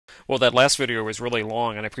Well, that last video was really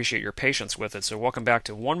long, and I appreciate your patience with it. So welcome back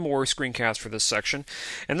to one more screencast for this section.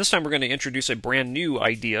 And this time we're going to introduce a brand new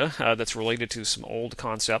idea that's related to some old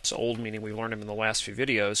concepts, old meaning we learned them in the last few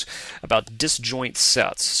videos, about disjoint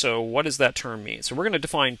sets. So what does that term mean? So we're going to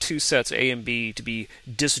define two sets A and B to be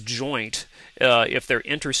disjoint if their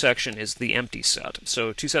intersection is the empty set.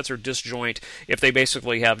 So two sets are disjoint if they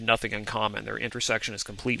basically have nothing in common. Their intersection is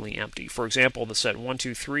completely empty. For example, the set 1,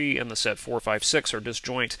 2, 3 and the set 4, 5, 6 are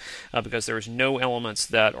disjoint because there's no elements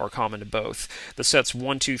that are common to both. The sets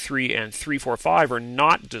 1, 2, 3 and 3, 4, 5 are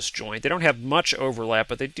not disjoint. They don't have much overlap,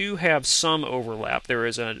 but they do have some overlap. There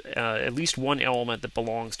is at least one element that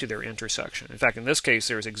belongs to their intersection. In fact, in this case,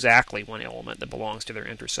 there's exactly one element that belongs to their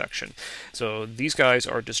intersection. So these guys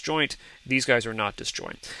are disjoint. These guys are not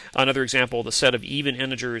disjoint. Another example, the set of even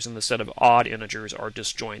integers and the set of odd integers are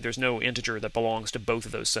disjoint. There's no integer that belongs to both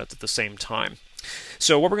of those sets at the same time.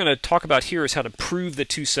 So what we're going to talk about here is how to prove that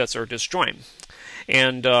two sets are disjoint.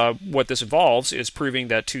 And what this involves is proving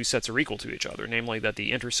that two sets are equal to each other, namely that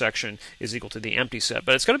the intersection is equal to the empty set.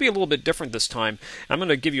 But it's going to be a little bit different this time. I'm going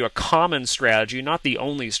to give you a common strategy, not the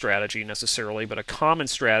only strategy necessarily, but a common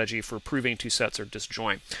strategy for proving two sets are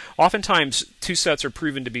disjoint. Oftentimes, two sets are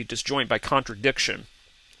proven to be disjoint by contradiction.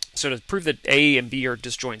 So to prove that A and B are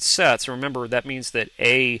disjoint sets, remember that means that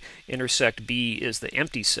A intersect B is the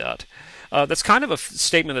empty set. That's kind of a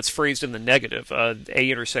statement that's phrased in the negative. A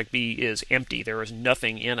intersect B is empty. There is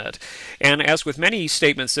nothing in it. And as with many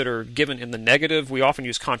statements that are given in the negative, we often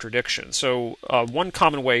use contradiction. So one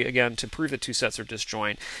common way, again, to prove that two sets are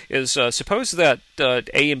disjoint is suppose that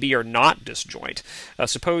A and B are not disjoint.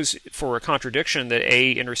 Suppose for a contradiction that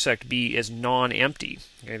A intersect B is non-empty.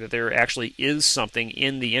 Okay, that there actually is something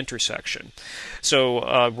in the intersection.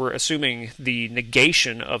 So we're assuming the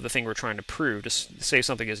negation of the thing we're trying to prove. To say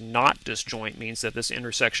something is not disjoint means that this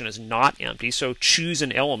intersection is not empty, so choose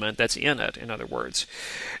an element that's in it, in other words.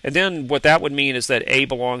 And then what that would mean is that A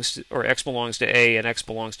belongs to, or X belongs to A and X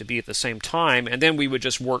belongs to B at the same time, and then we would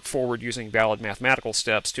just work forward using valid mathematical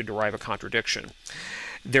steps to derive a contradiction,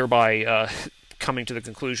 thereby coming to the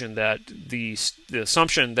conclusion that the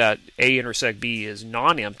assumption that A intersect B is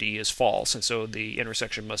non-empty is false, and so the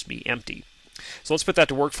intersection must be empty. So let's put that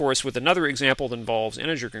to work for us with another example that involves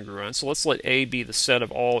integer congruence. So let's let A be the set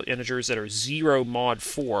of all integers that are 0 mod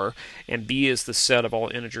 4, and B is the set of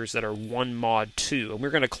all integers that are 1 mod 2. And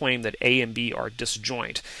we're going to claim that A and B are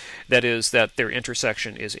disjoint. That is, that their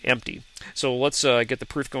intersection is empty. So let's get the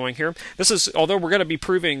proof going here. This is, although we're going to be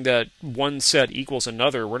proving that one set equals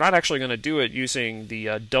another, we're not actually going to do it using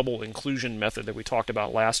the double inclusion method that we talked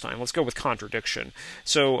about last time. Let's go with contradiction.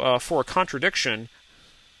 So for a contradiction,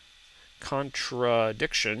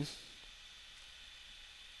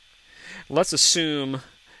 let's assume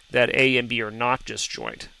that A and B are not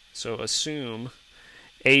disjoint. So assume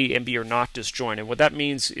A and B are not disjoint. And what that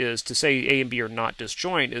means is to say A and B are not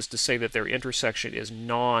disjoint is to say that their intersection is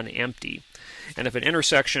non-empty. And if an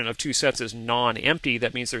intersection of two sets is non-empty,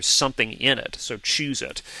 that means there's something in it. So choose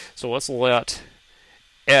it. So let's let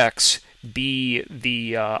X be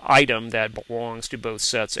the item that belongs to both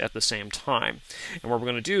sets at the same time. And what we're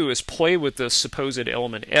going to do is play with this supposed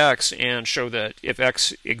element X and show that if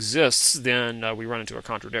X exists, then we run into a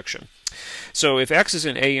contradiction. So if X is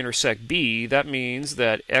in A intersect B, that means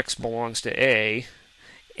that X belongs to A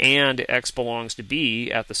and X belongs to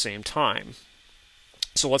B at the same time.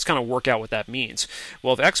 So let's kind of work out what that means.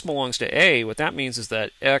 Well, if X belongs to A, what that means is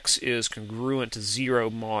that X is congruent to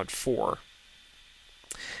 0 mod 4.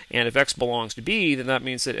 And if X belongs to B, then that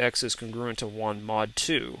means that X is congruent to 1 mod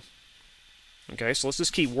 2. Okay, so let's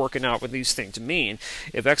just keep working out what these things mean.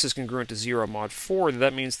 If X is congruent to 0 mod 4, then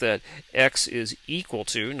that means that X is equal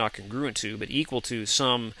to, not congruent to, but equal to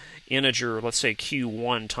some integer, let's say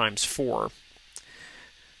Q1 times 4.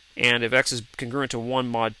 And if X is congruent to 1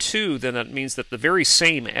 mod 2, then that means that the very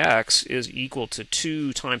same X is equal to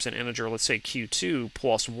 2 times an integer, let's say Q2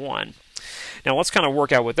 plus 1. Now let's kind of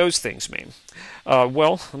work out what those things mean.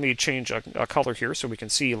 Well, let me change a color here so we can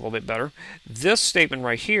see a little bit better. This statement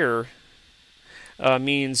right here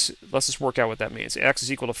means, let's just work out what that means. X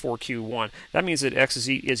is equal to 4Q1. That means that X is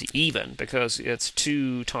even because it's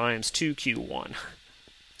 2 times 2Q1.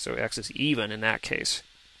 So X is even in that case.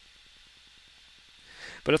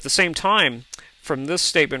 But at the same time, from this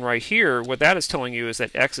statement right here, what that is telling you is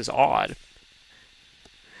that X is odd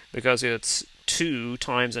because it's 2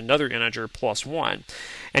 times another integer plus 1.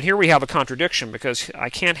 And here we have a contradiction because I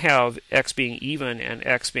can't have X being even and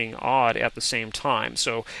X being odd at the same time.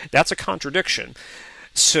 So that's a contradiction.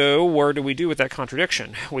 So what do we do with that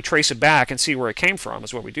contradiction? We trace it back and see where it came from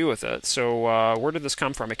is what we do with it. So where did this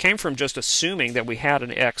come from? It came from just assuming that we had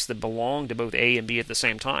an x that belonged to both a and b at the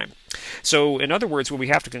same time. So in other words, what we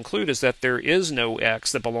have to conclude is that there is no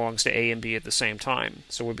x that belongs to a and b at the same time.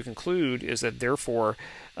 So what we conclude is that therefore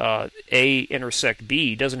a intersect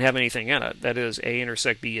b doesn't have anything in it. That is, a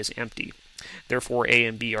intersect b is empty. Therefore a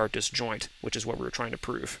and b are disjoint, which is what we were trying to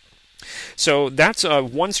prove. So that's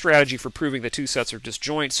one strategy for proving the two sets are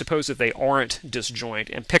disjoint. Suppose that they aren't disjoint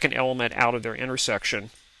and pick an element out of their intersection.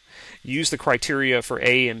 Use the criteria for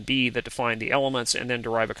A and B that define the elements and then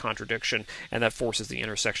derive a contradiction, and that forces the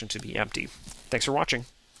intersection to be empty. Thanks for watching.